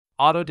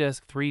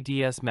Autodesk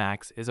 3ds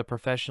Max is a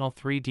professional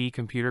 3D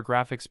computer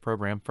graphics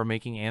program for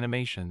making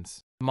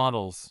animations,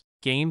 models,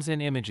 games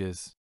and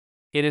images.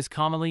 It is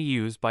commonly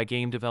used by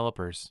game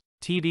developers,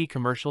 TV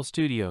commercial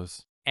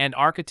studios, and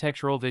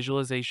architectural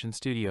visualization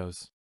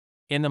studios.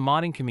 In the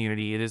modding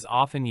community, it is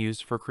often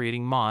used for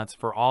creating mods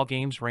for all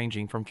games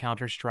ranging from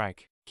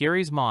Counter-Strike,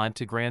 Garry's Mod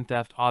to Grand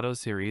Theft Auto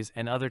series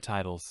and other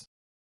titles.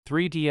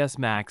 3ds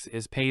Max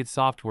is paid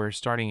software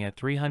starting at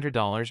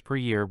 $300 per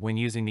year when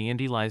using the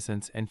Indie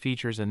license and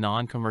features a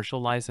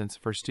non-commercial license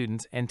for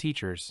students and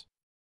teachers.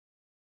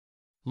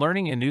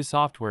 Learning a new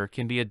software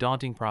can be a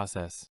daunting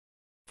process.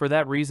 For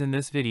that reason,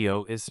 this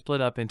video is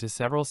split up into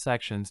several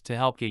sections to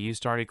help get you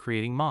started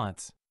creating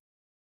mods.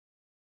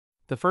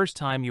 The first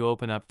time you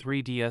open up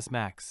 3ds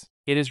Max,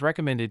 it is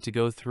recommended to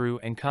go through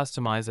and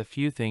customize a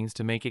few things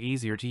to make it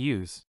easier to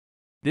use.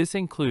 This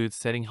includes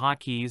setting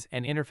hotkeys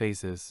and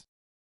interfaces.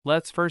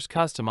 Let's first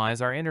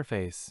customize our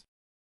interface.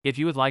 If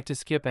you would like to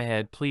skip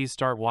ahead, please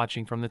start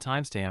watching from the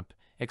timestamp,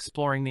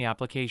 exploring the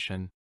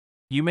application.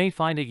 You may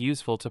find it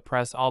useful to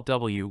press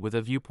Alt-W with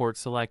a viewport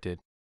selected.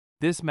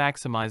 This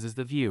maximizes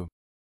the view.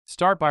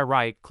 Start by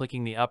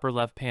right-clicking the upper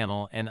left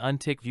panel and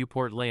untick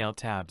Viewport Layout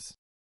tabs.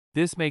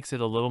 This makes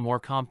it a little more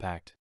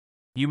compact.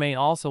 You may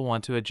also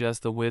want to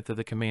adjust the width of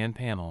the command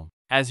panel,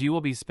 as you will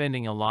be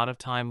spending a lot of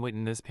time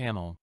within this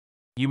panel.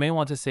 You may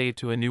want to save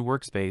to a new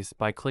workspace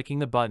by clicking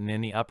the button in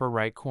the upper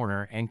right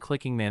corner and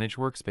clicking Manage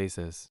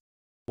Workspaces.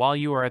 While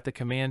you are at the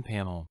command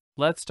panel,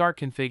 let's start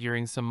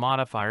configuring some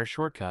modifier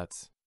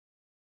shortcuts.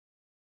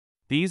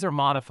 These are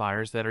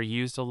modifiers that are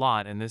used a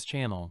lot in this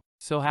channel,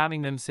 so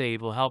having them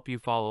saved will help you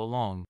follow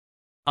along.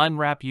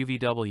 Unwrap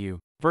UVW,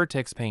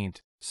 Vertex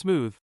Paint,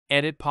 Smooth,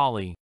 Edit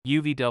Poly,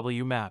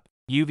 UVW Map,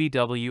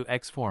 UVW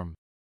Xform.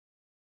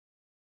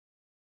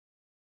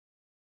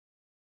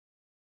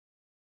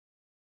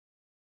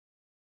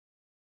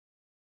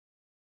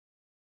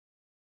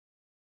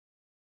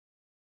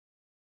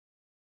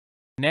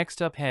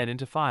 Next up, head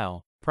into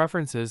File,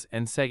 Preferences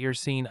and set your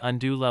scene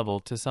undo level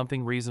to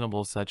something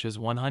reasonable such as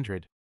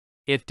 100.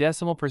 If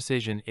decimal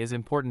precision is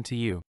important to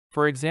you,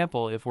 for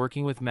example if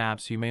working with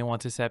maps, you may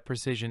want to set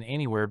precision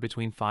anywhere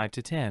between 5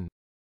 to 10.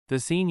 The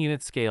scene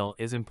unit scale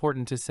is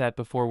important to set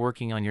before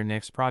working on your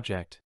next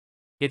project.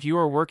 If you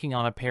are working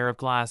on a pair of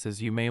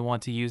glasses, you may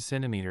want to use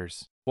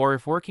centimeters, or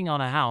if working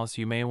on a house,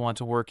 you may want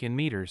to work in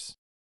meters.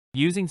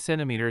 Using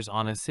centimeters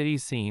on a city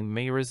scene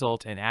may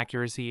result in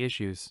accuracy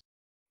issues.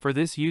 For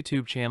this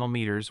YouTube channel,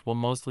 meters will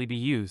mostly be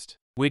used,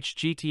 which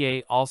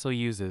GTA also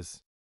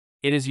uses.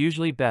 It is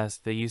usually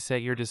best that you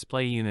set your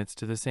display units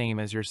to the same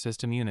as your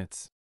system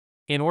units.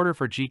 In order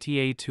for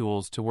GTA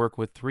tools to work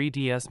with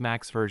 3ds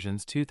Max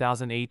versions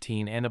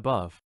 2018 and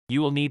above,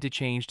 you will need to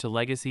change to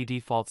legacy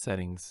default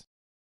settings.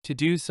 To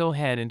do so,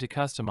 head into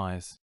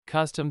Customize,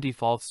 Custom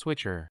Default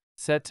Switcher,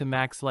 set to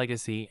Max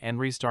Legacy and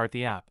restart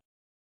the app.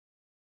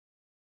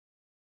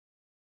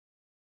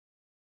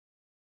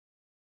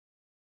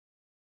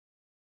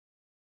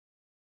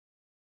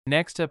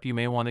 Next up, you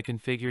may want to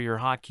configure your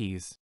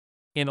hotkeys.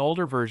 In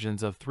older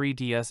versions of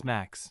 3ds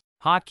Max,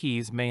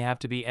 hotkeys may have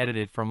to be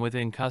edited from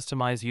within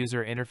Customize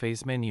User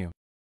Interface menu.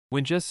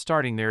 When just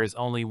starting, there is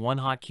only one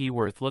hotkey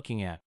worth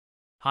looking at.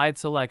 Hide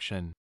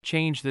Selection.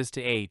 Change this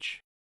to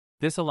H.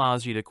 This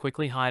allows you to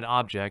quickly hide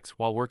objects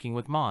while working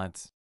with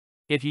mods.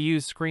 If you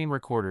use screen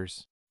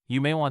recorders,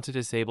 you may want to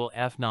disable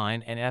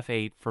F9 and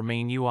F8 for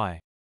main UI.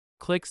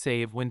 Click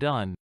Save when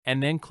done,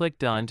 and then click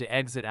Done to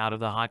exit out of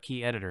the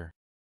hotkey editor.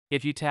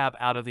 If you tab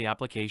out of the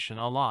application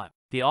a lot,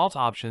 the Alt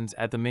options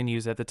at the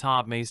menus at the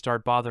top may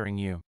start bothering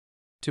you.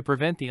 To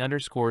prevent the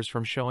underscores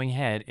from showing,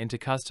 head into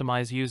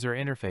Customize User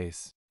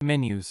Interface,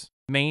 Menus,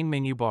 Main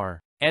Menu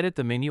Bar, edit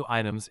the menu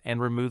items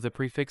and remove the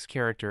prefix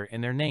character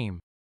in their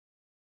name.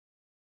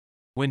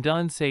 When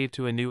done, save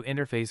to a new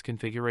interface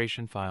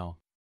configuration file.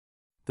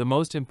 The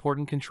most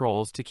important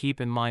controls to keep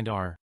in mind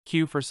are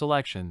Q for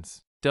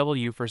selections,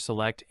 W for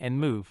select and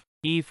move,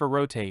 E for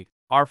rotate,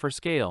 R for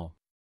scale.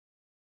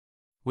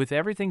 With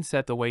everything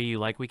set the way you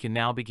like, we can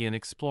now begin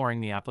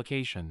exploring the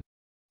application.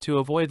 To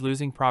avoid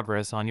losing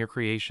progress on your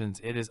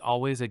creations, it is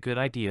always a good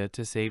idea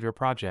to save your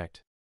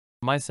project.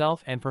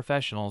 Myself and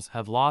professionals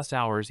have lost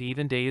hours,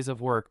 even days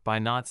of work by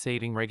not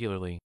saving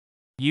regularly.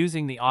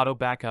 Using the auto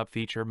backup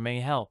feature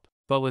may help,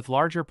 but with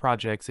larger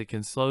projects it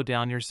can slow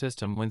down your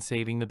system when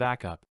saving the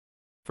backup.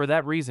 For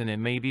that reason, it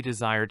may be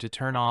desired to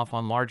turn off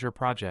on larger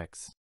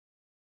projects.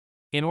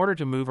 In order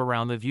to move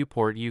around the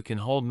viewport, you can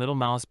hold middle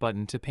mouse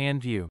button to pan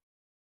view.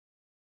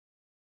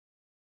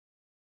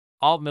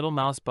 Alt middle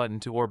mouse button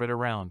to orbit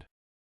around.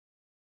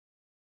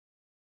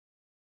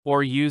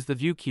 Or use the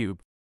view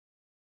cube.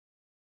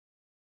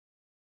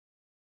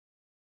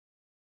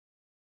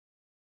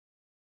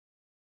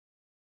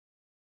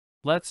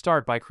 Let's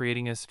start by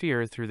creating a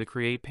sphere through the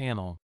Create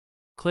panel.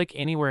 Click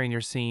anywhere in your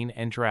scene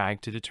and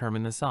drag to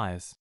determine the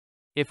size.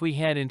 If we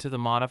head into the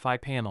Modify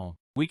panel,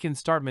 we can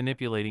start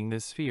manipulating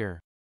this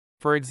sphere.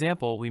 For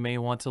example, we may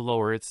want to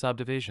lower its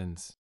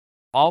subdivisions.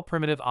 All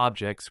primitive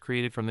objects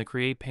created from the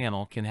Create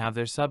panel can have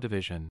their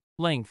subdivision,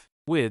 length,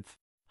 width,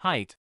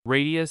 height,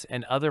 Radius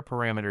and other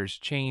parameters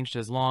changed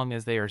as long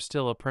as they are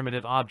still a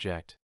primitive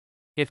object.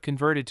 If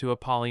converted to a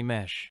poly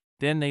mesh,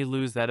 then they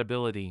lose that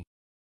ability.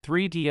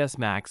 3ds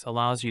Max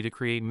allows you to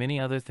create many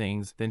other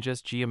things than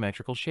just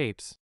geometrical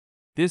shapes.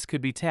 This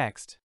could be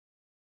text,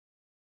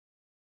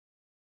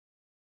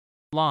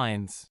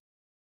 lines,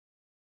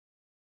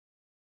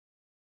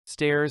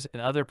 stairs,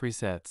 and other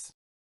presets.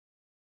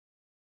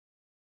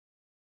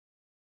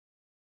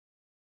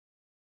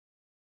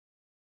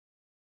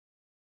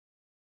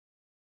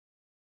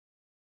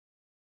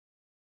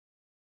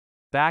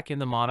 Back in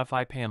the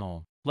Modify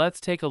panel,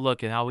 let's take a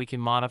look at how we can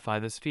modify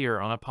the sphere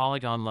on a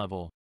polygon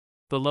level.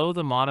 Below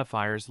the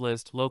modifiers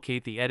list,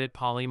 locate the Edit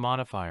Poly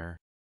modifier.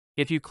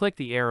 If you click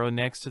the arrow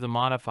next to the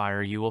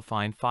modifier, you will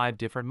find 5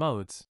 different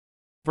modes: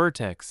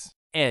 vertex,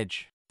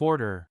 edge,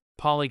 border,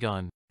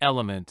 polygon,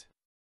 element.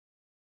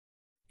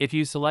 If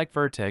you select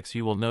vertex,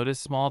 you will notice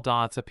small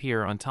dots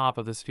appear on top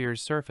of the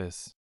sphere's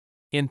surface.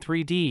 In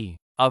 3D,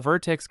 a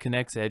vertex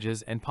connects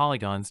edges and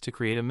polygons to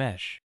create a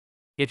mesh.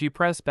 If you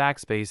press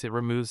backspace, it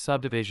removes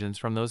subdivisions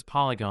from those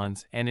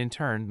polygons and in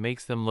turn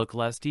makes them look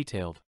less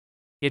detailed.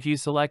 If you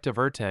select a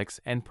vertex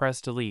and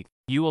press delete,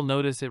 you will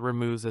notice it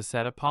removes a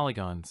set of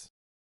polygons.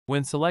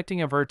 When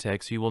selecting a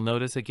vertex, you will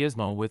notice a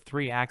gizmo with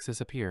 3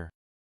 axes appear.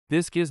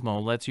 This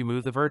gizmo lets you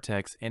move the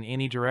vertex in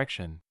any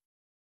direction.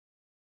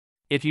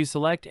 If you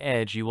select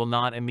edge, you will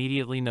not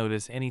immediately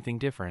notice anything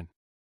different.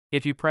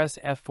 If you press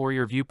F4,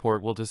 your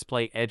viewport will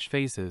display edge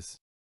faces.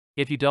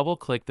 If you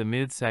double-click the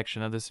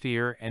mid-section of the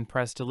sphere and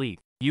press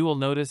delete, you will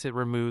notice it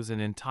removes an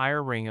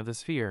entire ring of the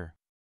sphere.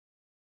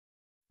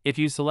 If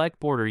you select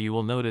border, you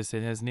will notice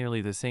it has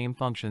nearly the same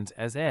functions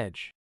as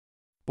edge.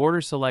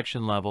 Border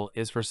selection level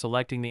is for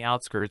selecting the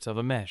outskirts of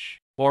a mesh,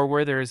 or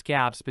where there is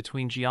gaps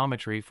between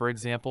geometry, for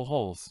example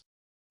holes.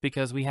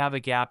 Because we have a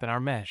gap in our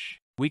mesh,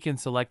 we can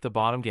select the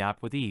bottom gap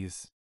with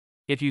ease.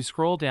 If you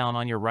scroll down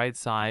on your right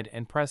side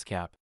and press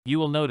cap, you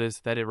will notice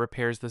that it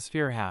repairs the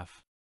sphere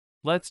half.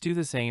 Let's do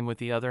the same with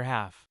the other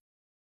half.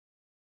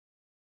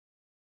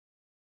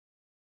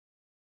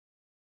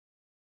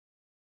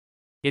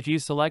 If you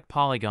select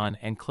polygon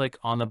and click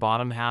on the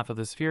bottom half of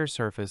the sphere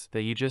surface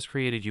that you just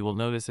created, you will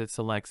notice it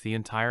selects the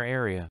entire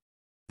area.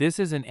 This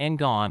is an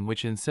n-gon,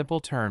 which in simple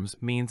terms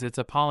means it's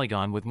a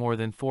polygon with more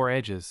than 4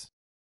 edges.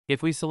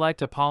 If we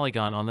select a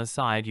polygon on the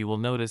side, you will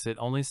notice it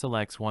only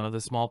selects one of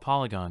the small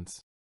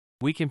polygons.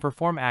 We can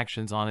perform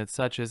actions on it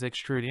such as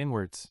extrude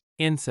inwards,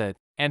 inset,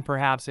 and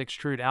perhaps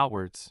extrude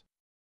outwards.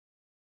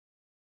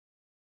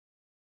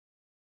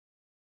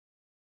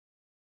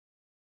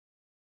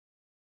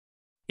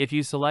 If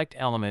you select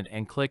element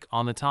and click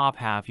on the top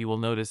half, you will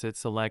notice it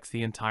selects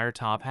the entire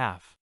top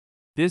half.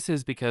 This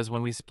is because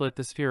when we split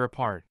the sphere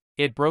apart,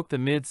 it broke the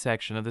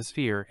mid-section of the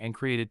sphere and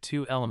created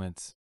 2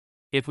 elements.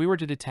 If we were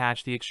to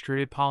detach the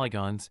extruded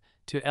polygons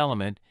to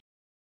element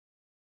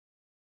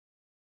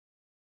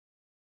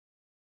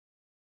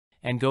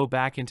and go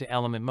back into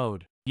element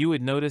mode, you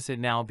would notice it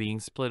now being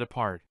split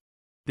apart.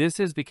 This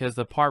is because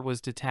the part was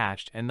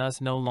detached and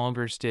thus no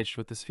longer stitched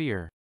with the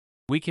sphere.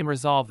 We can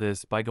resolve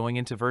this by going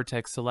into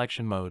vertex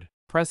selection mode,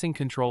 pressing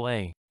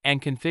Ctrl+A,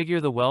 and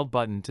configure the weld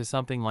button to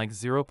something like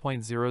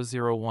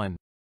 0.001.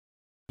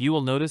 You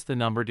will notice the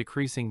number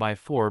decreasing by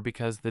 4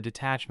 because the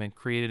detachment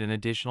created an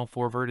additional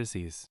 4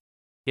 vertices.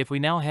 If we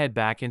now head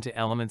back into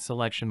element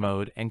selection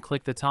mode and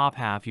click the top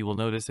half, you will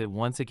notice it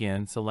once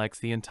again selects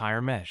the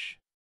entire mesh.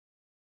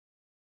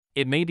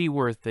 It may be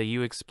worth that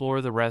you explore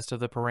the rest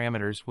of the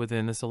parameters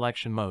within the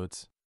selection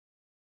modes.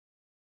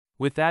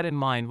 With that in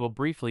mind, we'll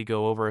briefly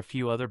go over a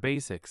few other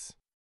basics.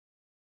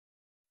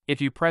 If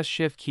you press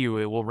Shift-Q,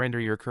 it will render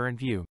your current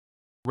view.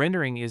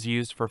 Rendering is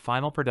used for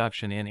final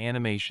production in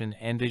animation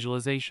and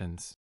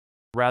visualizations.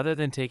 Rather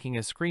than taking a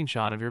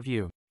screenshot of your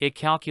view, it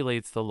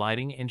calculates the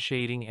lighting and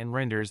shading and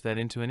renders that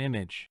into an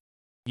image.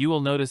 You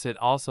will notice it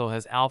also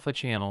has alpha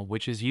channel,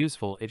 which is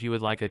useful if you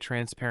would like a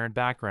transparent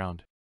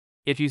background.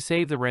 If you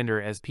save the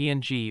render as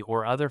PNG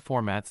or other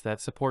formats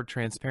that support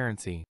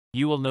transparency,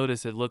 you will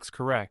notice it looks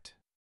correct.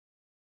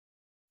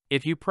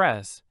 If you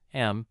press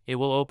M, it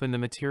will open the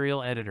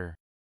material editor.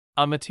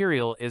 A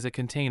material is a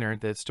container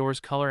that stores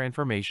color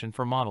information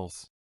for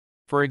models.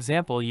 For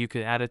example, you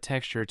could add a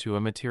texture to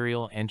a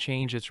material and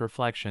change its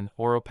reflection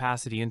or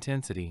opacity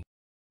intensity.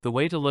 The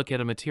way to look at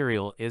a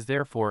material is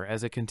therefore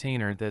as a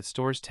container that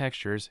stores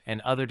textures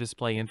and other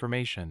display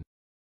information.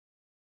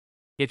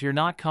 If you're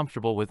not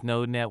comfortable with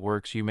node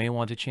networks, you may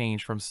want to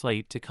change from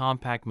Slate to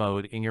compact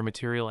mode in your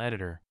material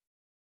editor.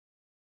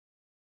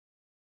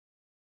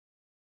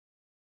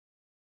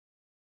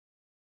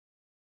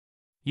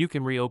 You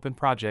can reopen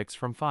projects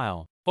from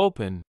File,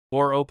 Open,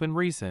 or Open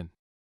Recent.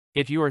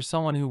 If you are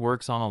someone who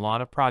works on a lot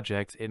of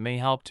projects, it may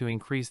help to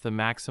increase the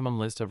maximum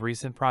list of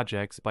recent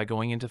projects by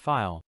going into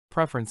File,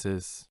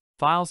 Preferences,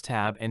 Files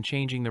tab and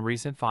changing the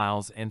recent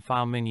files and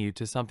file menu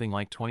to something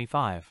like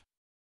 25.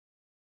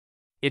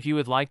 If you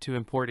would like to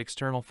import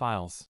external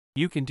files,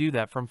 you can do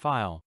that from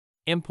File,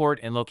 Import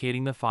and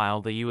locating the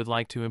file that you would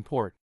like to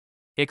import.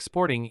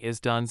 Exporting is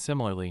done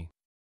similarly.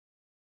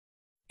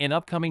 In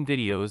upcoming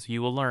videos,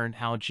 you will learn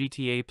how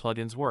GTA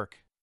plugins work.